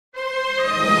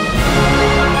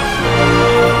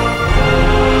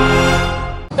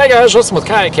Hey guys, Justin with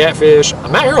Kayak Catfish.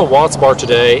 I'm out here on Watts Bar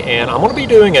today, and I'm going to be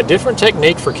doing a different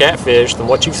technique for catfish than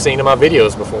what you've seen in my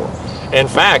videos before. In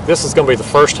fact, this is going to be the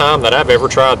first time that I've ever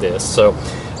tried this, so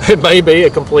it may be a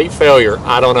complete failure.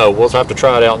 I don't know. We'll have to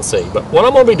try it out and see. But what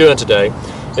I'm going to be doing today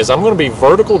is I'm going to be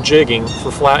vertical jigging for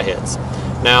flatheads.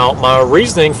 Now, my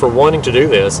reasoning for wanting to do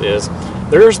this is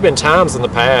there's been times in the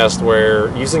past where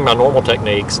using my normal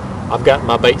techniques, I've gotten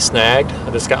my bait snagged.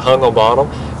 I just got hung on bottom,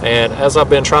 and as I've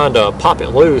been trying to pop it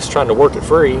loose, trying to work it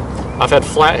free, I've had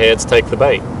flatheads take the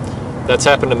bait. That's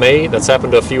happened to me. That's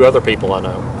happened to a few other people I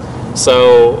know.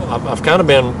 So I've kind of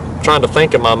been trying to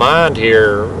think in my mind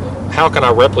here, how can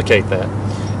I replicate that?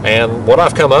 And what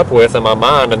I've come up with in my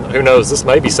mind, and who knows, this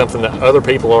may be something that other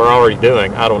people are already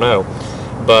doing, I don't know,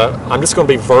 but I'm just going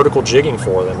to be vertical jigging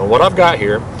for them. And what I've got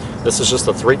here, this is just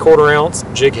a 3/4 ounce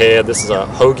jig head. This is a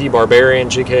Hoagie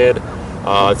Barbarian jig head.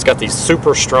 It's got these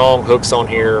super strong hooks on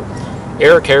here.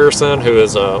 Eric Harrison, who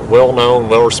is a well-known,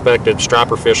 well-respected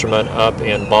striper fisherman up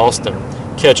in Boston,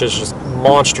 catches just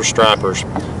monster stripers.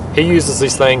 He uses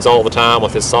these things all the time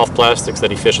with his soft plastics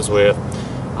that he fishes with.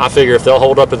 I figure if they'll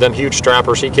hold up to them huge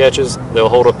stripers he catches, they'll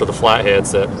hold up to the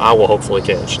flatheads that I will hopefully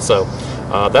catch. So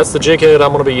that's the jig head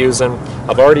I'm going to be using.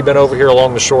 I've already been over here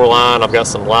along the shoreline. I've got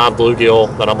some live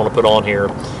bluegill that I'm going to put on here,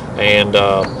 and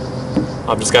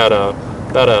I've just got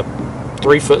about a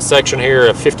 3-foot section here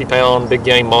of 50-pound big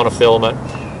game monofilament.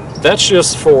 That's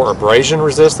just for abrasion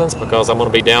resistance because I'm going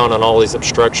to be down on all these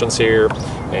obstructions here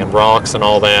and rocks and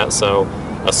all that. So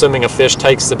assuming a fish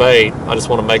takes the bait, I just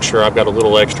want to make sure I've got a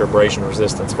little extra abrasion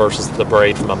resistance versus the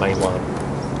braid from my main line.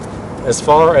 As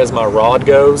far as my rod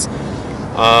goes,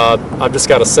 I've just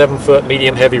got a 7-foot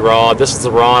medium heavy rod. This is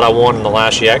the rod I won in the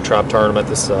last Yak Tribe tournament,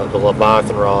 the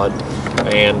Leviathan rod.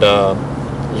 And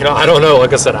you know, I don't know,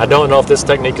 like I said, I don't know if this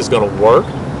technique is going to work.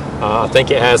 I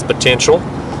think it has potential.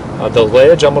 The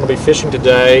ledge I'm going to be fishing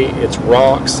today, it's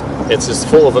rocks. It's just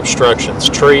full of obstructions,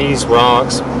 trees,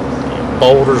 rocks,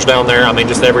 boulders down there. I mean,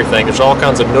 just everything. There's all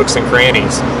kinds of nooks and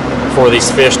crannies for these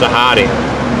fish to hide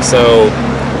in. So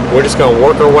we're just going to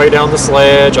work our way down this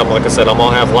ledge. Like I said, I'm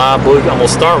going to have live bluegill. I'm going to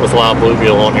start with live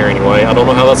bluegill on here anyway. I don't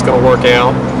know how that's going to work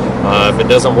out. If it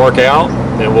doesn't work out,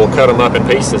 then we'll cut them up in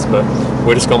pieces. But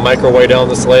we're just going to make our way down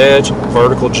this ledge,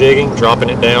 vertical jigging, dropping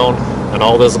it down, and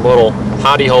all those little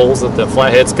hidey holes that the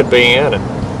flatheads could be in. And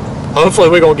hopefully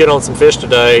we're going to get on some fish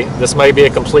today. This may be a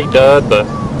complete dud, but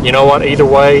you know what? Either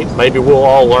way, maybe we'll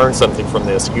all learn something from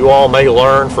this. You all may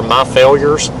learn from my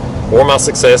failures or my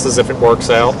successes if it works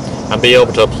out, and be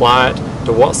able to apply it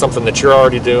to something that you're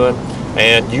already doing.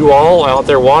 And you all out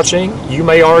there watching, you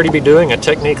may already be doing a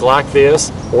technique like this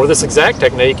or this exact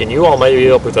technique, and you all may be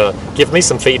able to give me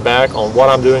some feedback on what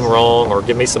I'm doing wrong or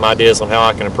give me some ideas on how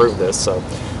I can improve this. So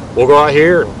we'll go out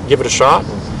here and give it a shot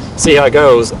and see how it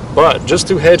goes. But just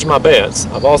to hedge my bets,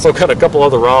 I've also got a couple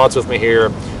other rods with me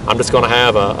here. I'm just going to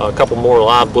have a couple more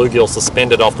live bluegill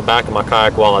suspended off the back of my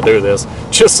kayak while I do this,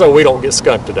 just so we don't get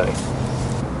skunked today.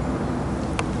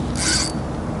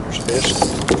 There's fish.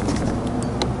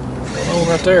 Oh,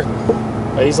 right there.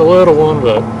 He's a little one,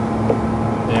 but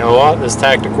you know what? This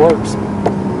tactic works.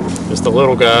 Just a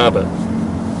little guy, but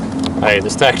hey,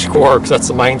 this tactic works. That's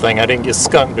the main thing. I didn't get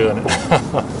skunked doing it.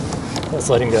 Let's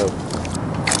let him go.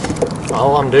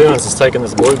 All I'm doing is just taking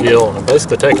this bluegill and I'm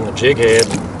basically taking the jig head.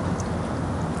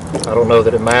 I don't know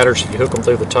that it matters if you hook them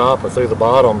through the top or through the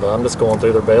bottom, but I'm just going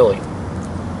through their belly.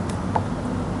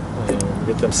 And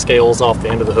get them scales off the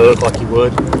end of the hook like you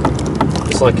would,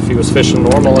 just like if you was fishing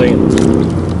normally. And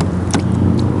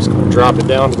just going to drop it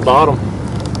down to the bottom.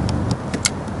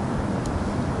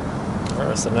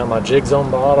 Alright, so now my jig's on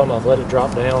bottom. I've let it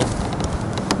drop down.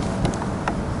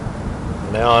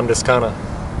 Now I'm just kind of,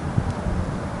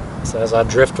 so as I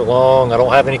drift along, I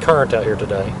don't have any current out here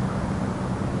today,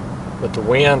 but the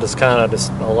wind is kind of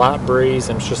just a light breeze,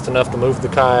 and it's just enough to move the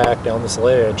kayak down this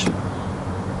ledge.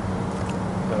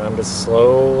 And I'm just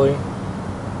slowly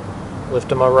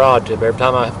lifting my rod tip. Every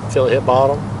time I feel it hit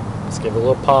bottom, just give it a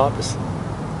little pop, just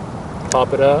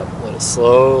pop it up, let it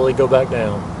slowly go back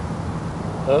down,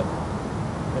 up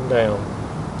and down.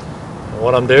 And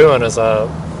what I'm doing is, at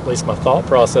least my thought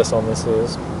process on this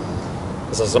is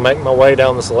as I make my way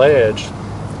down this ledge,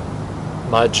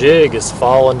 my jig is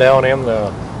falling down in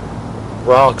the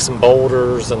rocks and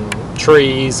boulders and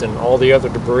trees and all the other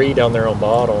debris down there on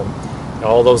bottom, and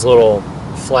all those little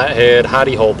flathead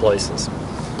hidey hole places.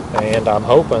 And I'm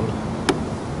hoping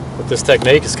that this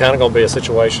technique is kind of going to be a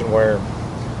situation where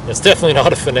it's definitely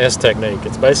not a finesse technique.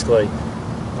 It's basically,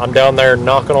 I'm down there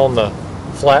knocking on the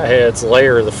flathead's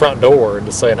lair, the front door, and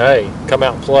just saying, hey, come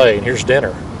out and play, and here's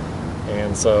dinner.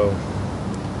 And so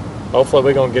hopefully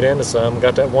we're going to get into some.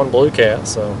 Got that one blue cat,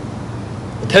 so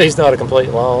the day's not a complete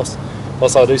loss.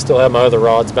 Plus, I do still have my other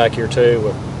rods back here too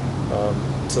with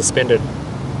suspended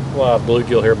live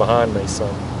bluegill here behind me. So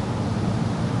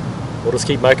we'll just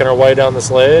keep making our way down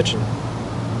this ledge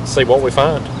and see what we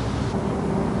find.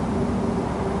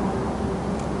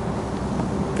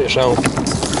 Fish on.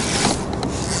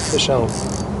 Fish on.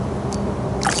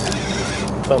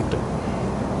 Thumped it.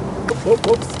 Whoop,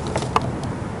 whoop.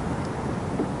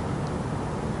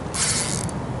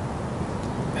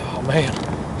 Oh man,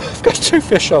 I've got 2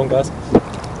 fish on, guys.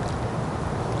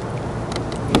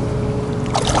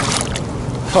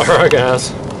 Alright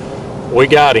guys, we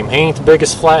got him. He ain't the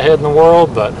biggest flathead in the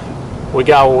world, but we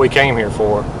got what we came here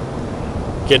for.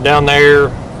 Get down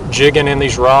there, jigging in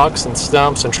these rocks and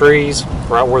stumps and trees,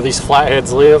 right where these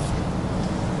flatheads live.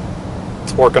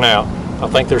 It's working out. I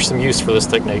think there's some use for this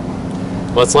technique.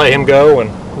 Let's let him go and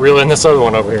reel in this other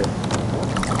one over here.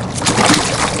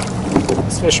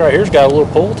 This fish right here's got a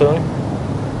little pull to him.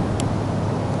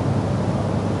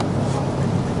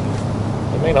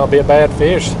 It may not be a bad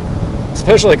fish,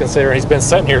 especially considering he's been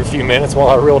sitting here a few minutes while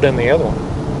I reeled in the other one.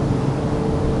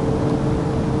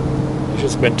 He's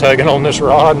just been tugging on this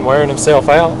rod and wearing himself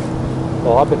out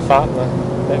while I've been fighting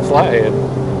that flathead.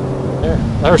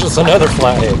 There's just another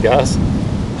flathead, guys.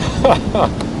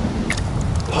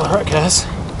 Alright guys,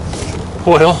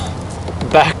 well,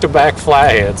 back-to-back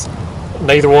flatheads.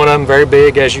 Neither one of them very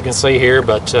big, as you can see here,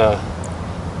 but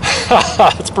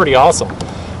it's pretty awesome.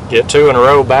 Get 2 in a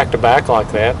row back-to-back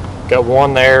like that. Got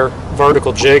one there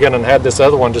vertical jigging and had this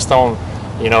other one just on,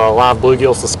 you know, a live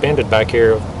bluegill suspended back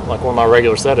here, like one of my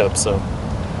regular setups. So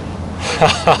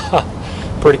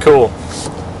pretty cool.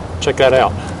 Check that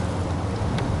out.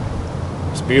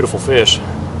 It's a beautiful fish.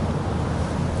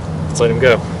 Let's let him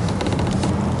go.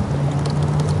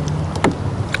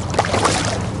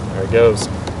 There he goes.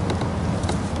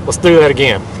 Let's do that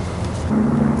again.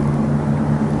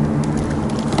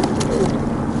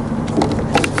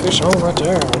 Fish on right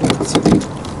there. Let's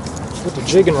put the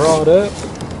jigging rod up.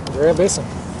 Grab this one.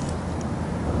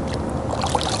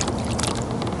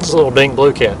 This is a little dink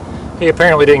blue cat. He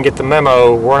apparently didn't get the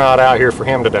memo. We're not out here for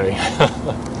him today.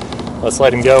 Let's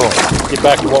let him go and get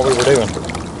back to what we were doing.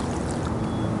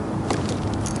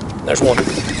 There's one.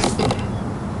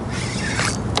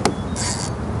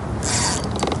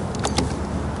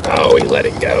 Oh, he let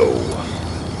it go.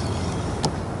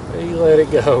 He let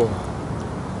it go.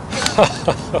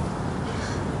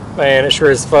 Man, it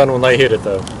sure is fun when they hit it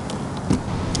though.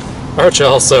 Alright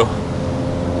y'all, so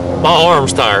my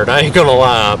arm's tired, I ain't gonna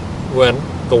lie. When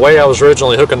the way I was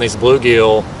originally hooking these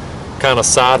bluegill kind of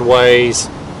sideways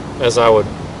as I would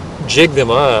jig them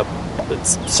up,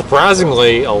 it's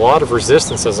surprisingly a lot of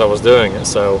resistance as I was doing it.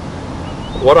 So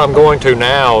what I'm going to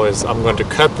now is I'm going to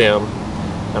cut them,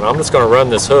 and I'm just going to run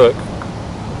this hook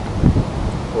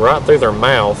right through their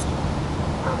mouth.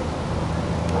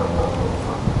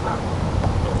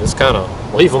 Just kind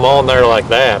of leave them on there like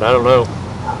that. I don't know if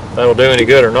that'll do any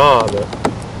good or not, but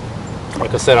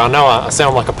like I said, I know I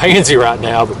sound like a pansy right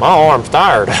now, but my arm's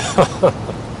tired.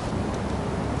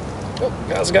 Oh,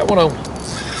 guys, I got one on.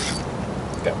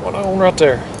 Got one on right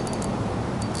there.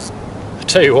 I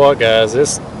tell you what, guys,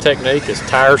 this technique is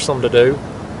tiresome to do,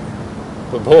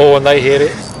 but boy, when they hit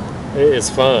it, it is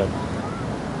fun.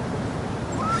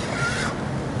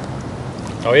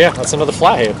 Oh yeah, that's another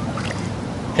flathead.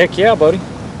 Heck yeah, buddy.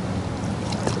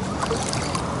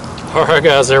 Alright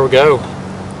guys, there we go.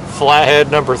 Flathead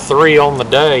number 3 on the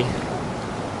day.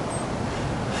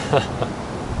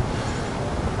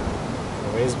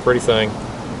 He's a pretty thing.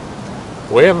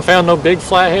 We haven't found no big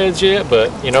flatheads yet,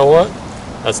 but you know what?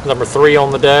 That's number 3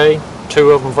 on the day.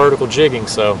 2 of them vertical jigging.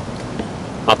 So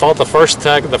I thought the first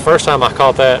time I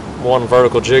caught that one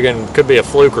vertical jigging could be a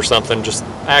fluke or something, just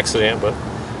accident. But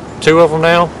 2 of them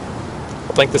now.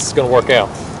 I think this is going to work out.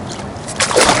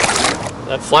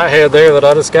 That flathead there that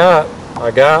I just got,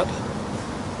 I got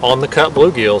on the cut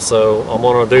bluegill. So I'm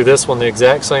going to do this one the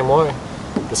exact same way.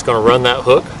 Just going to run that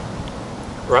hook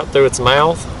right through its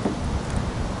mouth.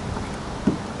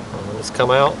 Just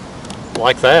come out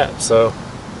like that. So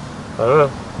I don't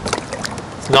know,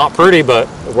 it's not pretty, but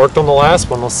it worked on the last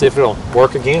one. Let's see if it'll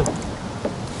work again.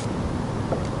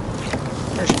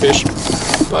 There's your fish,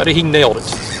 buddy. He nailed it.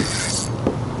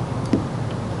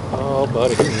 Oh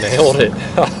buddy, he nailed it.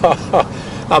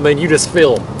 I mean, you just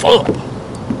feel thump.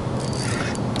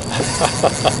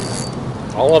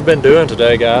 All I've been doing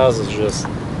today, guys, is just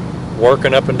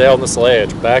working up and down this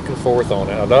ledge, back and forth on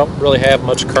it. I don't really have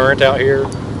much current out here.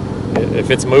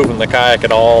 If it's moving the kayak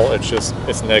at all,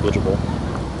 it's negligible.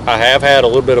 I have had a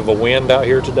little bit of a wind out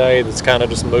here today that's kind of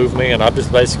just moved me, and I've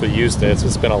just basically used it. So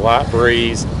it's been a light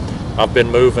breeze. I've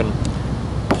been moving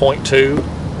 0.2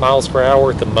 miles per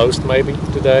hour at the most, maybe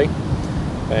today.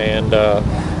 And I'm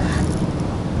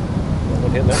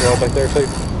hitting that rod back there too.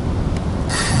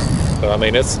 But I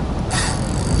mean, it's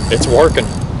working.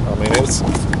 I mean,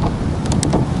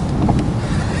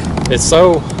 it's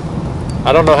so,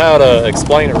 I don't know how to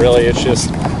explain it really. It's just,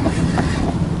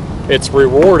 it's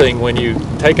rewarding when you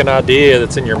take an idea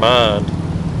that's in your mind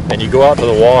and you go out to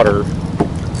the water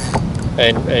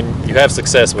and you have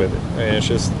success with it. And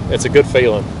it's a good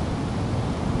feeling.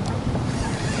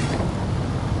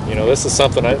 You know, this is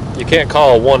something that you can't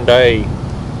call one day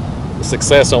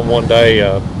success on one day,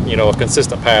 you know, a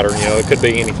consistent pattern. You know, it could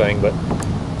be anything, but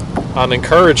I'm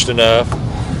encouraged enough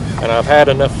and I've had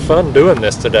enough fun doing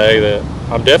this today that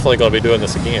I'm definitely going to be doing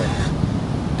this again.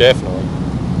 Definitely.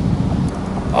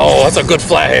 Oh, that's a good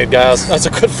flathead, guys. That's a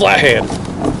good flathead.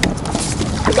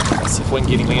 Let's see if we can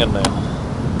get him in now.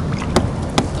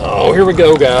 Oh, here we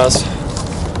go, guys.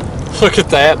 Look at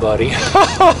that, buddy.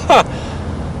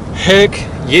 Heck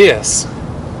yes.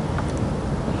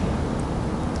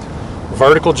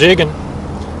 Vertical jigging.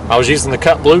 I was using the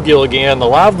cut bluegill again. The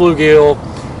live bluegill,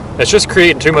 it's just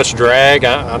creating too much drag.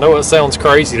 I know it sounds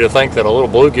crazy to think that a little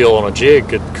bluegill on a jig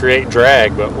could create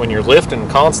drag, but when you're lifting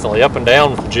constantly up and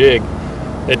down with the jig,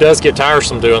 it does get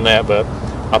tiresome doing that. But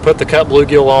I put the cut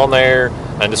bluegill on there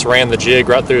and just ran the jig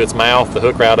right through its mouth, the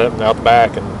hook right up and out the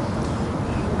back,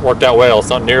 and worked out well. It's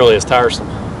not nearly as tiresome.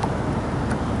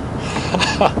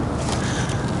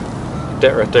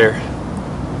 That right there.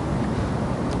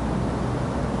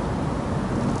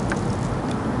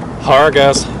 Alright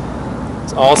guys,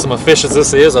 as awesome a fish as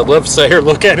this is, I'd love to stay here and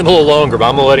look at him a little longer, but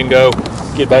I'm going to let him go,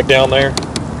 get back down there,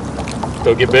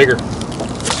 go get bigger.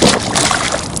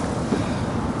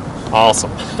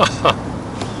 Awesome.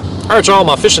 Alright y'all,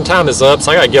 my fishing time is up,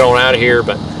 so I got to get on out of here,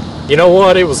 but you know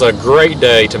what, it was a great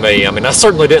day to me. I mean, I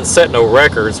certainly didn't set no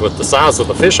records with the size of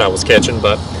the fish I was catching,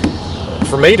 but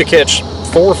for me to catch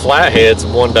 4 flatheads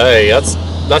in one day,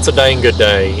 that's a dang good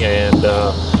day. And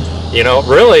you know,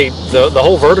 really, the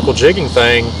whole vertical jigging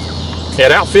thing, it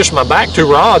outfished my back 2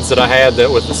 rods that I had that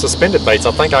with the suspended baits.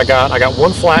 I think I got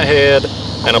 1 flathead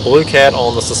and a blue cat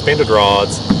on the suspended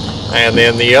rods, and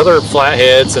then the other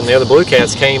flatheads and the other blue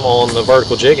cats came on the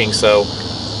vertical jigging. So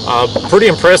pretty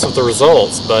impressed with the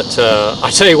results. But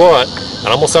I tell you what, and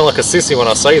I'm gonna sound like a sissy when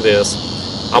I say this,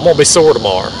 I'm gonna be sore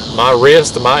tomorrow. My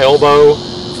wrist and my elbow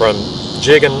from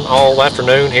jigging all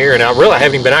afternoon here, and I really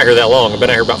haven't even been out here that long. I've been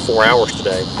out here about 4 hours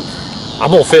today. I'm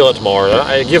gonna feel it tomorrow.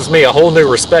 It gives me a whole new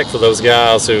respect for those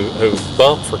guys who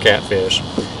bump for catfish.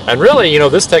 And really, you know,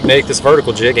 this technique, this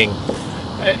vertical jigging,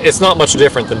 it's not much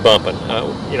different than bumping.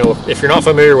 You know, if you're not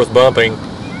familiar with bumping,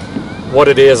 what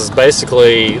it is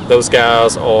basically those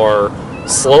guys are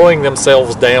slowing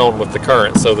themselves down with the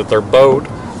current so that their boat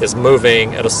is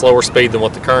moving at a slower speed than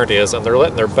what the current is, and they're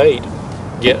letting their bait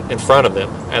get in front of them,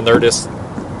 and they're just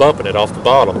bumping it off the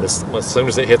bottom. As soon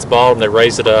as it hits bottom, they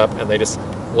raise it up and they just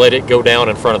let it go down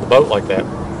in front of the boat like that.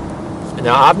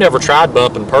 Now, I've never tried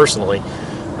bumping personally.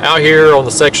 Out here on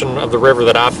the section of the river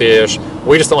that I fish,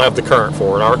 we just don't have the current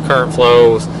for it. Our current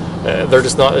flows, they're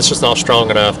just not. It's just not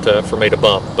strong enough for me to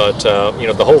bump. But you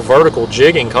know, the whole vertical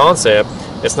jigging concept,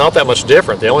 it's not that much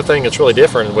different. The only thing that's really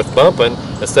different with bumping,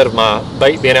 instead of my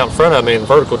bait being out in front of me and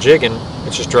vertical jigging,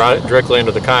 it's just directly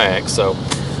into the kayak. So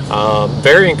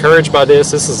very encouraged by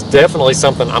this. This is definitely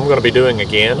something I'm going to be doing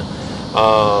again.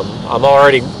 I'm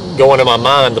already going in my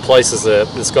mind the places that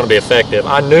it's going to be effective.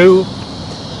 I knew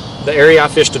the area I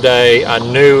fished today, I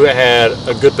knew it had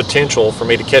a good potential for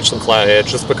me to catch some flatheads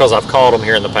just because I've caught them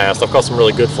here in the past. I've caught some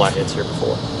really good flatheads here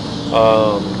before.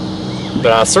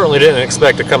 But I certainly didn't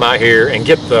expect to come out here and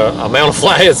get the amount of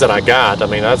flatheads that I got. I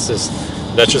mean, that's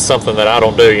just something that I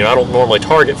don't do. You know, I don't normally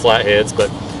target flatheads, but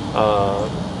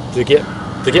to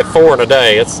get 4 in a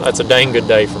day, that's a dang good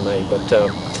day for me. But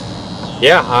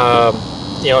yeah,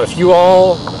 you know, if you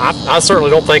all, I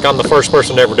certainly don't think I'm the first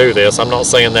person to ever do this. I'm not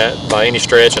saying that by any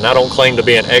stretch, and I don't claim to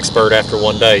be an expert after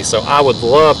one day. So I would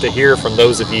love to hear from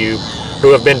those of you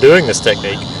who have been doing this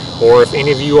technique, or if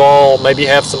any of you all maybe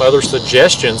have some other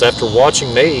suggestions after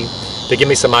watching me to give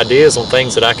me some ideas on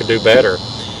things that I could do better.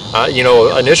 You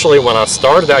know, initially when I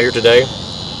started out here today,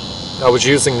 I was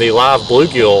using the live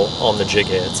bluegill on the jig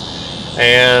heads,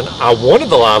 and I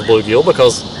wanted the live bluegill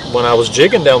because when I was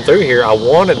jigging down through here, I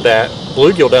wanted that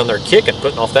bluegill down there kicking,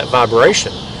 putting off that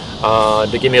vibration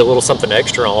to give me a little something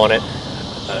extra on it.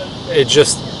 It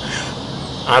just,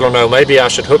 I don't know, maybe I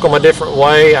should hook them a different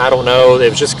way. I don't know. It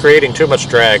was just creating too much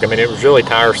drag. I mean, it was really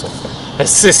tiresome.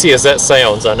 As sissy as that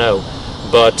sounds, I know.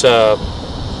 But,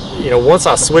 you know, once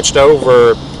I switched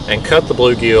over and cut the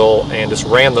bluegill and just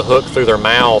ran the hook through their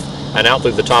mouth and out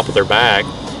through the top of their back,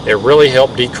 it really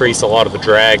helped decrease a lot of the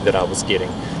drag that I was getting,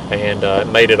 and it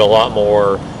made it a lot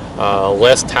more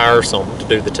less tiresome to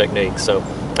do the technique. So,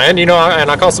 and you know,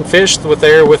 I caught some fish with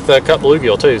cut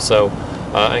bluegill too, so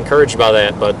encouraged by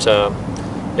that. But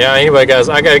yeah, anyway guys,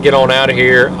 I got to get on out of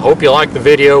here. Hope you liked the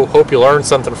video, hope you learned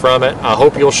something from it. I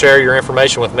hope you'll share your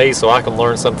information with me so I can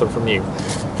learn something from you.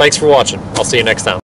 Thanks for watching. I'll see you next time.